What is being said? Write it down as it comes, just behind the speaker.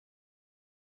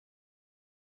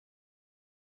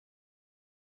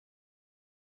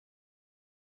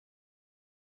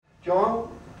John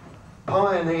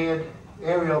pioneered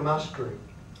aerial mustering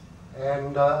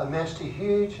and amassed a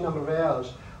huge number of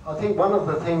hours. I think one of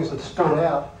the things that stood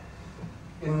out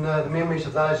in the memories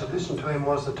of those that listened to him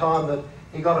was the time that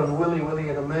he got on Willy Willy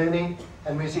in a Mooney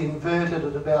and was inverted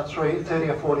at about 30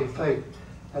 or 40 feet.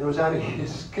 And it was only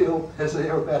his skill as an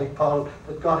aerobatic pilot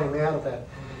that got him out of that.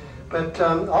 But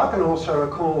I can also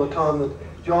recall the time that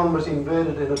John was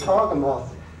inverted in a tiger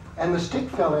moth and the stick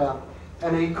fell out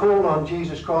and he called on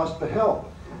Jesus Christ for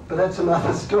help. But that's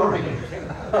another story.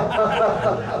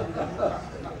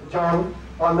 John,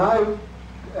 I know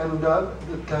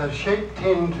that sheep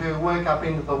tend to work up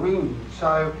into the wind,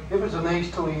 so if it's an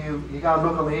easterly, you go and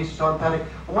look on the east side paddock.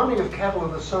 I'm wondering if cattle are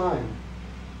the same.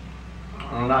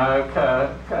 No,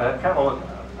 cattle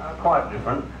are quite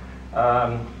different.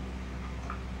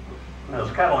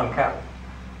 There's cattle and cattle.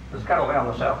 There's cattle down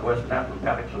the southwest mountain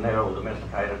paddocks and they're all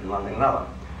domesticated and one thing another.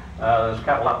 There's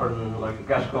cattle up in the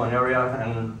Gascoyne area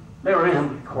and they're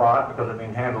reasonably quiet because they've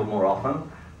been handled more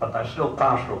often, but they're still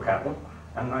pastoral cattle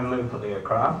and they move for the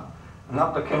aircraft. And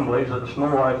up the Kimberleys, it's a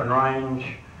small open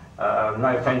range,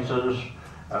 no fences.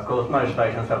 Of course, most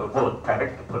stations have a bullet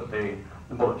paddock to put the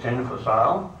bullets in for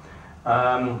sale.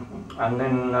 And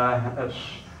then it's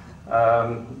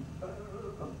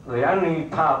the only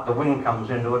part the wind comes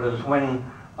into it is when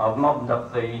I've mobbed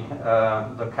up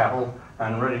the cattle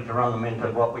and ready to run them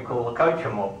into what we call the coacher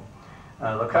mob.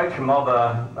 The coacher mob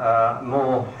are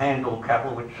more handled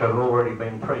cattle which have already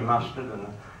been pre-mustered and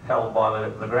held by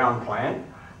the ground plant,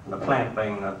 and the plant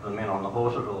being the men on the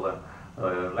horses or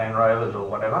the Land Rovers or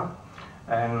whatever.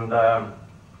 And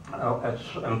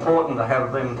it's important to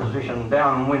have them positioned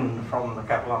downwind from the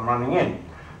cattle I'm running in,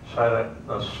 so that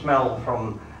the smell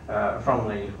from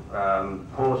the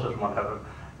horses and whatever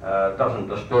doesn't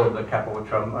disturb the cattle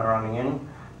which I'm running in,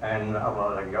 and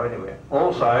otherwise they can go anywhere.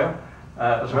 Also,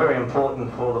 it's very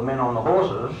important for the men on the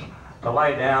horses to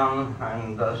lay down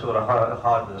and sort of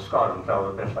hide the sky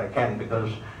themselves the best they can,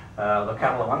 because the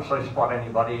cattle, once they spot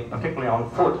anybody, particularly on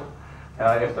foot,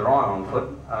 if they're on foot,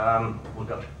 will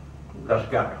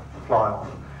just go, fly off.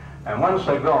 And once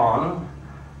they're gone,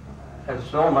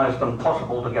 it's almost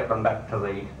impossible to get them back to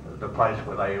the place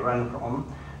where they ran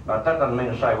from. But that doesn't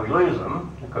mean to say we lose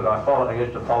them, because I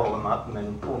used to follow them up and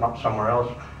then pull them up somewhere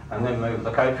else and then move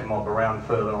the coacher mob around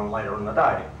further on later in the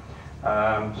day.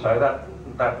 So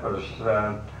that was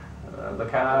the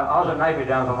car. I was at Napier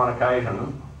Downs on one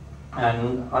occasion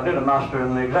and I did a muster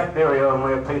in the exact area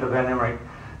where Peter Van Emmerich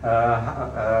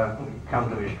come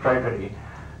to his tragedy.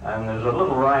 And there's a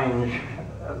little range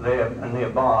there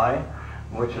nearby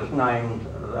which is named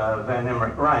Van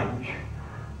Emmerich Range.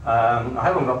 I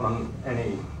haven't got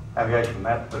any aviation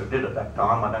maps, but it did at that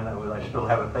time. I don't know whether they still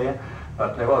have it there,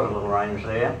 but there was a little range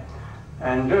there.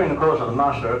 And during the course of the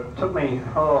muster, it took me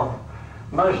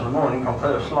most of the morning from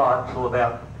first light till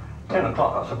about 10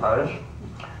 o'clock, I suppose.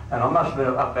 And I mustered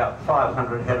up about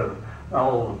 500 head of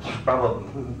old scrubber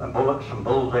bullocks and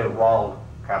bulls. They're wild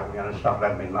cattle, you know, stuff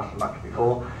that hadn't been mustered much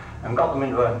before, and got them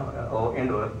into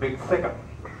a big thicket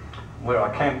where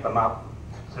I camped them up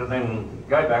to then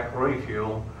go back,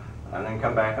 refuel, and then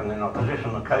come back, and then I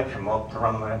position the coacher mob to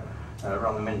run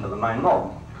them into the main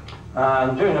mob.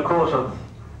 During the course of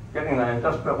getting there,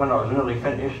 just about when I was nearly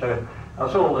finished, I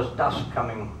saw all this dust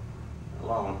coming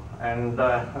along, and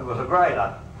it was a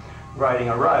grader grading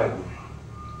a road.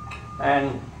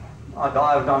 And I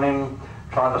dived on him,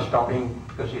 tried to stop him,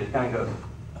 because he was going to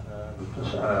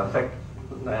affect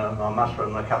my muster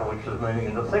and the cattle which was moving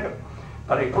into the thicket.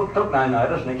 But he took no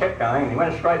notice, and he kept going, and he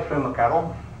went straight through my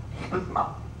cattle, split them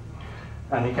up,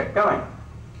 and he kept going.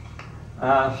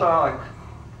 So I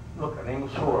looked at him,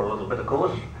 swore a little bit of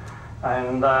course,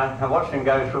 and I watched him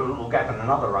go through a little gap in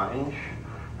another range,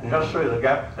 and just through the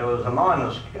gap there was a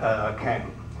miner's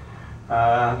camp.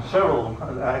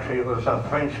 Actually it was a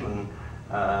Frenchman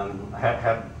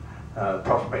had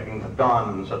prospecting for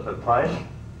diamonds at the place.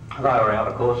 They were out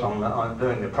of course on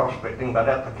doing the prospecting, but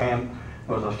at the camp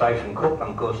was a station cook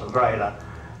and of course the grader,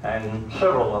 and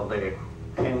several of their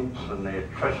tents and their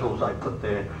trestles they put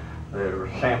their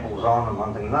samples on and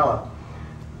one thing and another.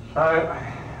 So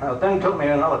it then took me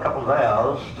another couple of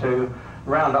hours to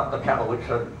round up the cattle which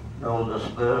had all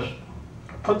dispersed,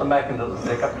 put them back into the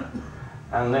thicket,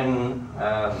 and then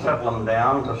settle them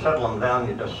down. To settle them down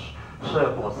you just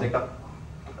circle the thicket,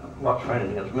 watch for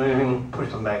anything that's moving, push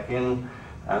them back in,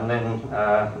 and then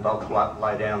they'll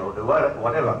lay down or do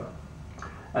whatever.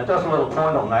 And just a little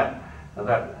point on that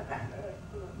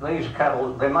these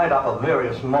cattle, they're made up of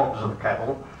various mobs of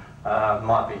cattle,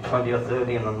 might be 20 or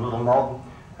 30 in a little mob,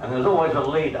 and there's always a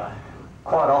leader,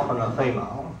 quite often a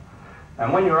female.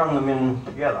 And when you run them in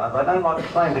together, they don't like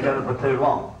staying together for too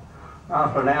long.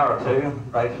 after an hour or two,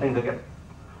 they seem to get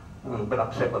a bit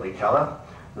upset with each other.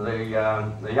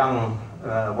 The young,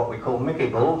 what we call Mickey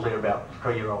bulls, they're about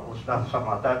 3-year-old stuff,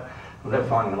 something like that. They're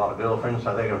finding a lot of girlfriends,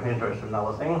 so they're interested in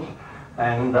other things.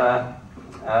 And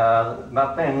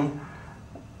but then,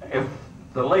 if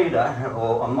the leader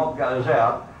or a mob goes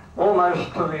out,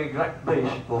 almost to the exact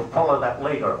beast will follow that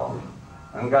leader off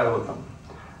and go with them.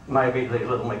 Maybe these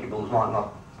little Mickey bulls might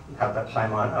not have that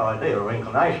same idea or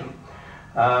inclination.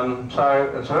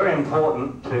 So it's very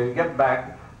important to get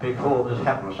back before this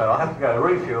happens. So I have to go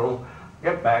refuel,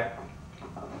 get back,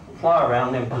 fly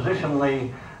around, then position the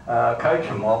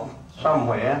coacher mob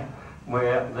somewhere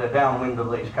where they're downwind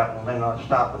of these cattle, and then I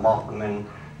start them off, and then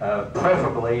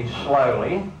preferably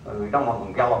slowly. We don't want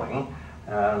them galloping.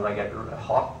 They get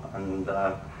hot and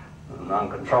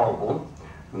uncontrollable,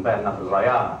 and bad enough as they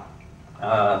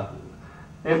are.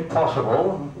 If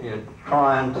possible, you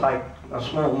try and take a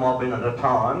small mob in at a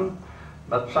time,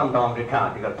 but sometimes you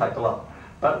can't, you've got to take a lot.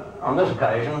 But on this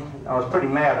occasion, I was pretty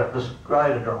mad at this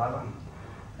grader driver,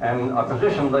 and I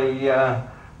positioned the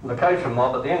coacher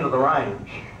mob at the end of the range,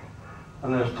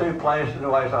 and there's two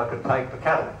ways I could take the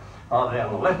cattle, either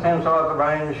down the left-hand side of the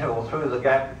range or through the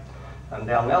gap and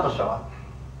down the other side.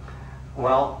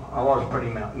 Well, I was pretty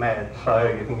mad, so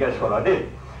you can guess what I did.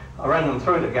 I ran them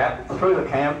through the gap, through the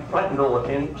camp, flattened all the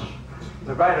tents.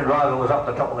 The grader driver was up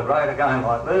the top of the grader going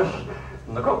like this,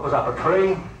 and the cook was up a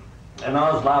tree, and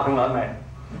I was laughing like mad.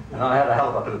 And I had a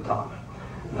hell of a good time.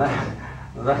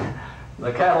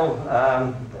 The cattle,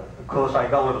 of course, they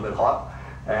got a little bit hot,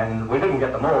 and we didn't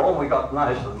get them all. We got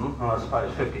most of them, I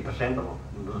suppose 50% or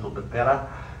a little bit better,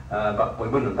 but we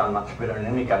wouldn't have done much better in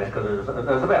any case because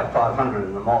there's about 500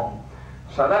 in the mob.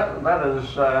 So that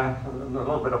is a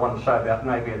little bit I want to say about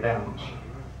Napier Downs.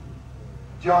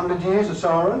 John, did you use a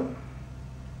siren?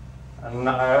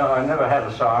 No, I never had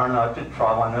a siren. I did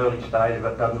try one early stage,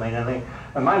 but it doesn't mean anything.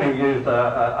 I mainly used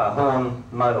a horn,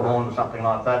 motor horn or something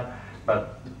like that,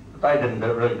 but they didn't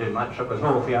really do much. It was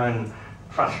more for your own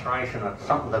frustration. It's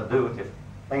something to do with your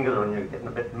fingers when you're getting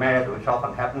a bit mad, which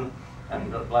often happens,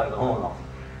 and blow the horn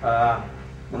off.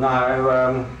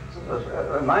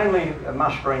 Mainly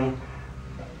mustering.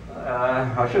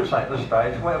 I should say at this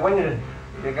stage, when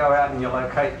you go out and you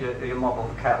locate your mob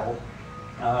of cattle,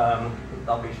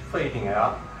 they'll be feeding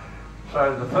out.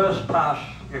 So the first pass,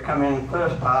 you come in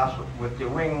first pass with your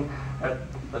wing at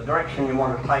the direction you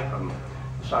want to take them.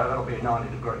 So that'll be 90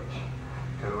 degrees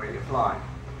to where you're flying.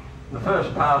 The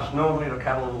first pass, normally the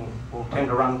cattle will tend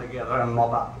to run together and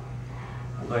mob up.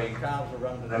 The calves will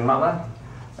run to their mother,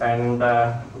 and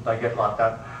they get like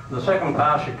that. The second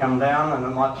pass, you come down and it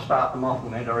might start them off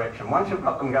in their direction. Once you've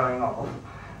got them going off,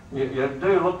 you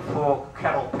do look for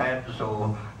cattle pads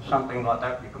or something like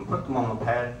that. You can put them on the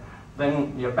pad,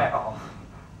 then you back off.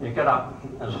 You get up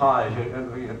as high as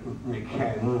you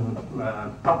can,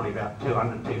 probably about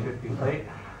 200, 250 feet,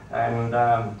 and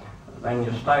then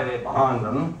you stay there behind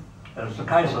them. It's a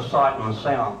case of sight and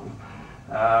sound.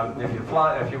 If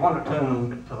you want to turn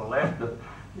them a bit to the left,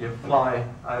 you fly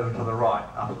over to the right,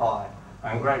 up high,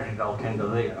 and gradually they'll tend to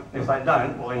there. If they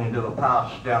don't, well then you do a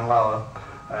pass down lower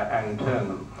and turn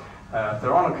them. If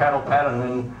they're on a cattle pad, and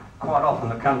then quite often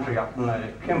the country up in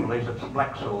the Kimberleys, it's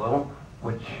black soil,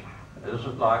 which is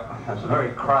like, it's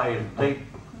very crazed, deep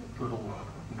little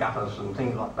gutters and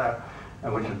things like that,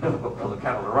 which is difficult for the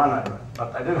cattle to run over.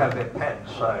 But they do have their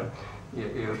pads, so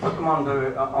you put them onto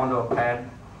a pad,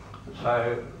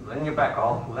 so then you back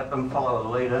off, let them follow the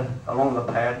leader along the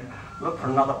pad, look for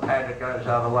another pad that goes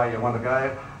the other way you want to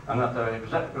go, and at the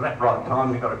exact right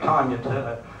time you've got to time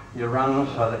your run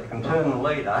so that you can turn the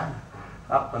leader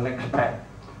up the next pad.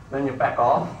 Then you back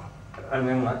off, and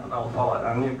then they'll follow it.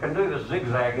 And you can do this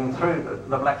zigzagging through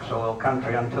the black soil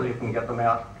country until you can get them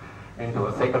out into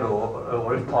a thicket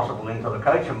or if possible, into the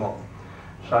coacher mob.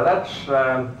 So that's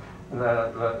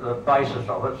the basis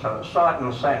of it. So it's sight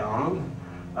and sound.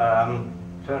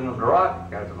 Turn to the right,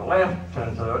 go to the left,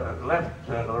 turn to the left,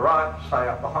 turn to the right, stay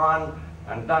up behind,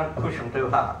 and don't push them too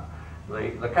hard.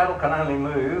 The cattle can only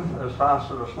move as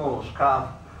fast as the smallest calf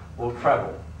will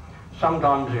travel.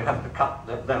 Sometimes you have to cut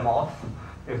them off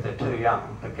if they're too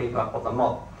young to keep up with the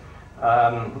mob.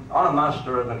 On a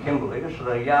muster in the Kimberleys,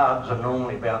 the yards are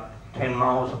normally about 10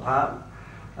 miles apart,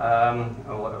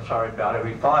 about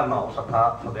every 5 miles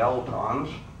apart for the old times,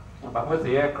 but with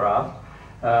the aircraft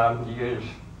you use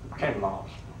 10 miles.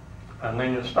 And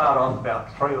then you start off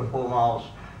about 3 or 4 miles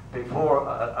before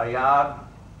a yard,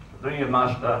 do your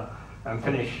muster and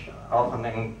finish off, and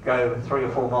then go 3 or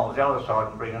 4 miles the other side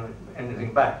and bring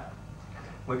anything back.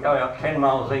 We go out 10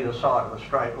 miles either side of a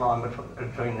straight line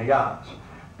between the yards,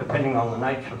 depending on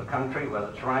the nature of the country, whether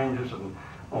it's ranges and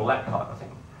all that type of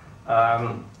thing.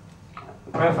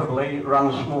 Preferably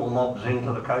run small mobs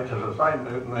into the coaches as they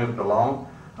moved along,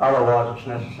 otherwise it's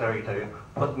necessary to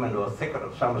put them into a thicket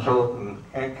of some sort and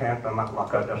camp them up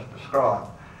like I just described.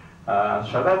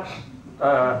 So that's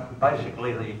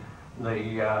basically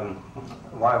the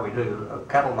way we do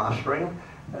cattle mustering.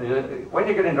 When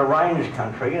you get into range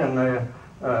country and the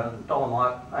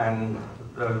dolomite and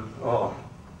the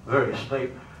very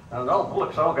steep, and the old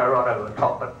bullocks, I'll go right over the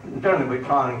top, but generally we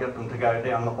try and get them to go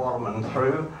down the bottom and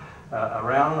through,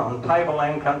 around. On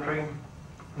tableland country,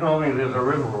 normally there's a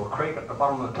river or creek at the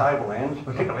bottom of the tablelands,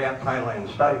 particularly at Tableland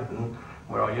Station,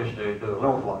 where I used to do an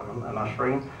awful lot of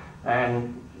mustering,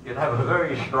 and you'd have a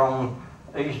very strong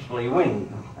easterly wind,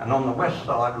 and on the west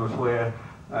side was where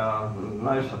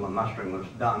most of the mustering was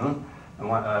done,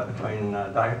 and between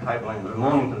Tablelands and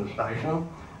Mornington Station.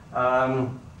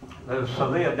 There's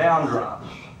severe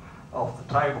downdrafts off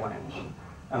the tablelands,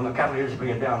 and the cattle used to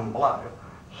be down below.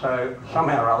 So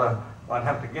somehow or other, I'd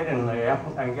have to get in there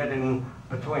and get in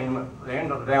between the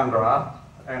end of the downdraft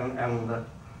and the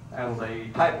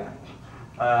tablelands.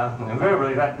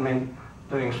 Invariably, that meant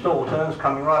doing stall turns,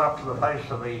 coming right up to the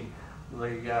face of the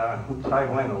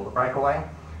tableland or the breakaway,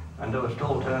 and do a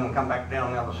stall turn and come back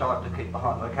down the other side to keep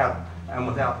behind the cattle, and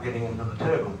without getting into the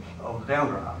turbulence of the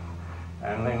downdraft,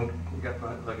 and then get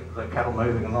the cattle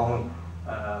moving along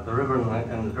the river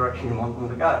in the direction you want them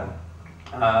to go.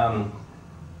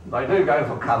 They do go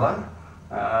for cover,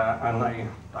 and they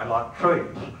like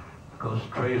trees, because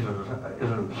trees is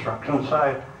an obstruction.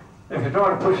 So if you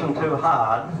try to push them too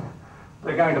hard,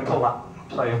 they're going to pull up.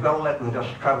 So you've got to let them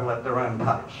just travel at their own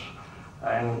pace.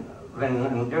 And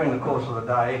then during the course of the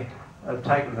day,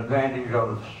 taking advantage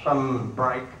of some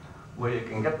break where you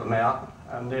can get them out,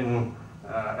 and then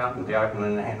out in the open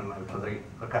and hand them over to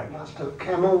the coach. Master,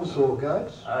 camels or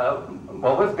goats?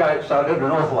 Well, with goats, I did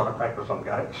an awful lot of practice on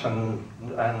goats,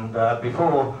 and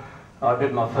before I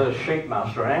did my first sheep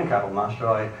master and cattle master,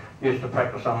 I used to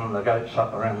practice on the goats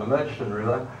up around the Roulston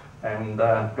River, and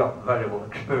got valuable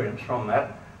experience from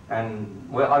that. And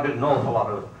I did an awful lot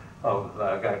of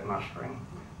goat mustering.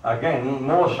 Again,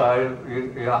 more so,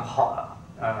 you're up higher.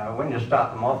 When you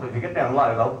start them off, if you get down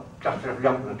low, they'll just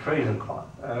jump in the trees and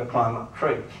climb up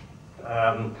trees.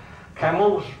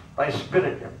 Camels, they spit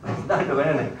at you. They don't do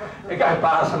anything. You go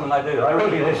past them and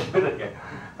they spit at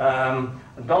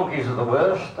you. Donkeys are the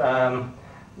worst.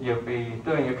 You'll be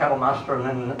doing your cattle muster and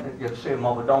then you'll see a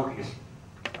mob of donkeys.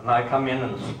 And they come in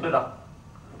and split up,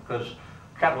 because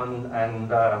cattle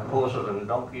and horses and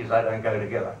donkeys, they don't go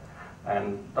together.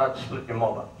 And that split your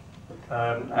mob up.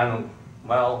 And,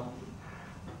 well,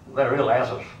 they're real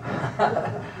asses.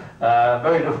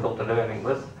 Very difficult to do anything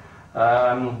with.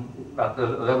 But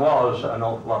there was an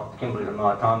awful lot of Kimberleys in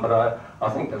my time, but I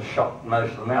think they've shot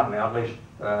most of them out now. At least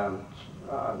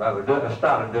they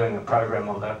started doing a program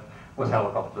of that with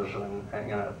helicopters, and at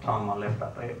the time I left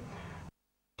up there.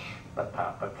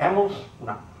 But camels,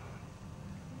 no.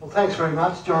 Well, thanks very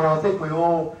much, John. I think we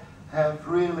all have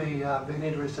really been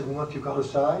interested in what you've got to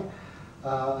say.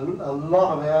 A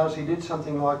lot of hours. He did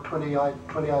something like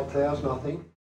 28,000, I think.